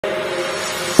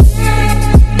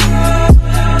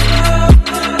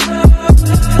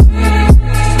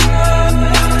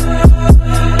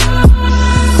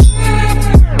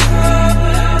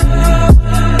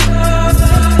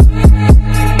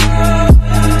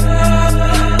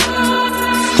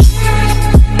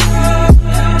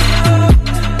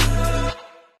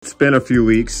been a few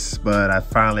weeks, but I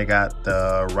finally got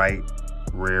the right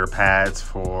rear pads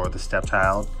for the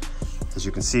stepchild. As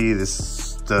you can see, this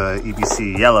is the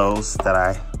EBC yellows that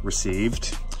I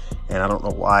received. And I don't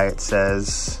know why it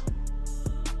says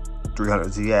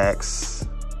 300ZX.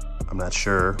 I'm not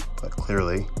sure, but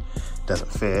clearly it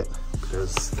doesn't fit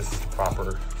because this is the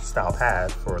proper style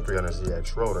pad for a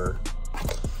 300ZX rotor.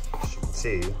 As you can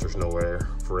see, there's nowhere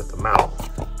for it to mount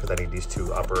because I need these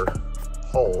two upper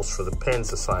holes for the pins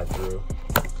to slide through.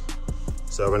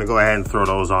 So we're gonna go ahead and throw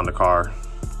those on the car.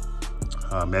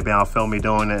 Maybe I'll film me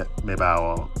doing it, maybe I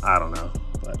won't, I don't know.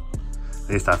 But at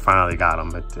least I finally got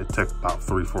them. It took about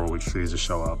 3-4 weeks for these to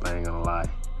show up, I ain't gonna lie.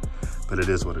 But it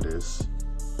is what it is.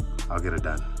 I'll get it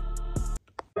done.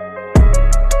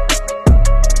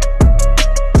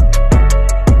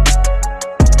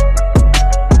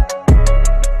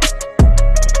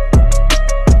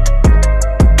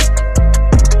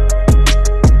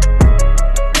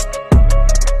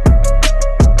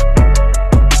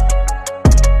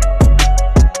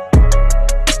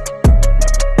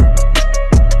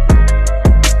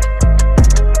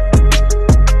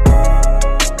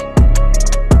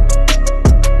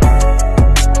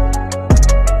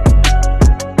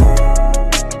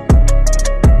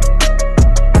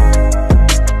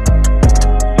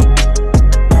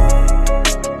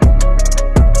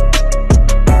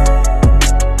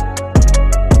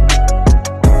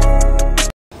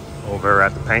 Over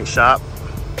at the paint shop,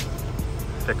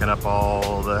 picking up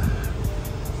all the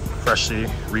freshly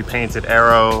repainted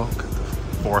aero, the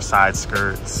 4 side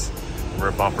skirts,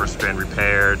 rear bumper's been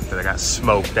repaired, but I got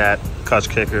smoked at clutch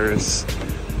kickers,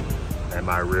 and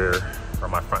my rear or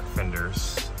my front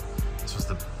fenders.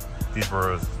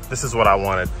 This is what I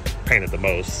wanted painted the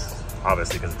most,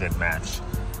 obviously because it didn't match.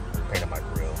 Painted my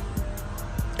grill.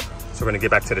 So we're gonna get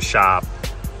back to the shop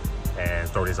and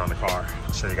throw these on the car.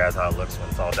 I'll show you guys how it looks when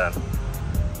it's all done.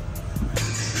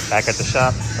 Back at the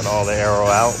shop, got all the aero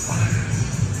out.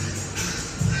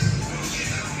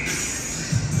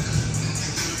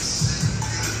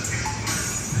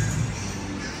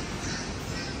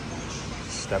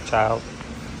 Stepchild.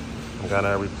 I'm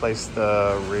gonna replace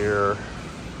the rear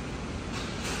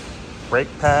brake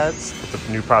pads with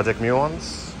the new Project Mu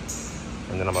ones.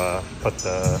 And then I'm gonna put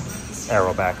the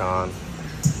aero back on.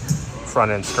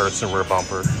 Front end skirts and rear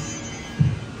bumper.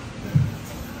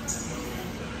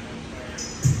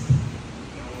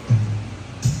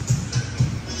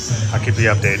 I'll keep you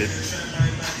updated.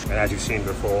 And as you've seen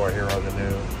before, here are the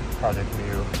new Project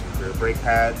Mu rear brake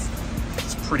pads.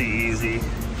 It's pretty easy.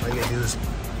 All you gotta do is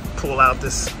pull out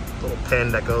this little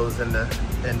pin that goes in the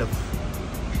end of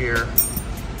here.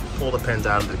 Pull the pins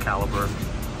out of the caliper.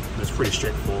 It's pretty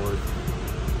straightforward.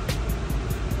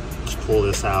 Just pull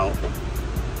this out.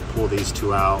 Pull these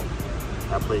two out,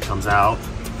 that plate comes out,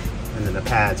 and then the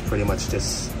pads pretty much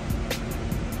just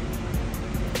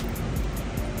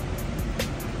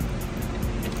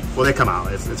well, they come out.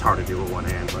 It's hard to do with one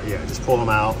hand, but yeah, just pull them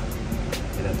out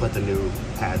and then put the new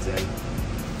pads in.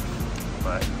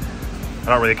 But I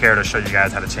don't really care to show you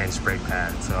guys how to change brake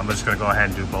pads, so I'm just gonna go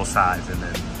ahead and do both sides and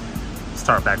then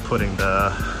start back putting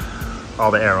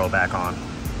all the aero back on.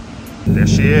 There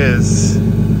she is.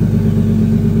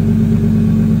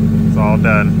 It's all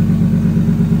done.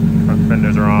 Front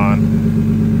fenders are on.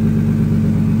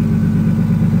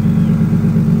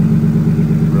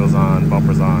 Wheels on,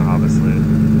 bumpers on, obviously.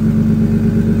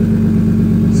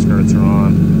 Skirts are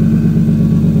on.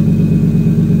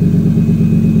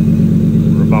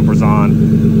 Rear bumpers on.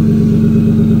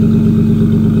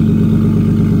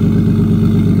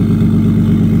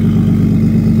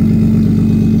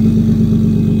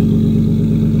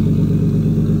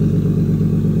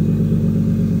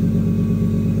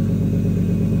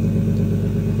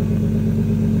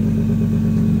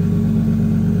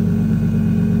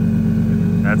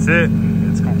 That's it,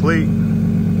 it's complete,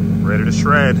 ready to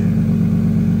shred.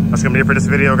 That's gonna be it for this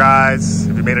video, guys.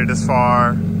 If you made it this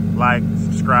far, like,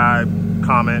 subscribe,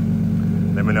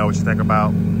 comment, let me know what you think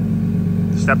about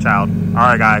the stepchild. All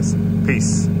right, guys,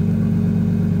 peace.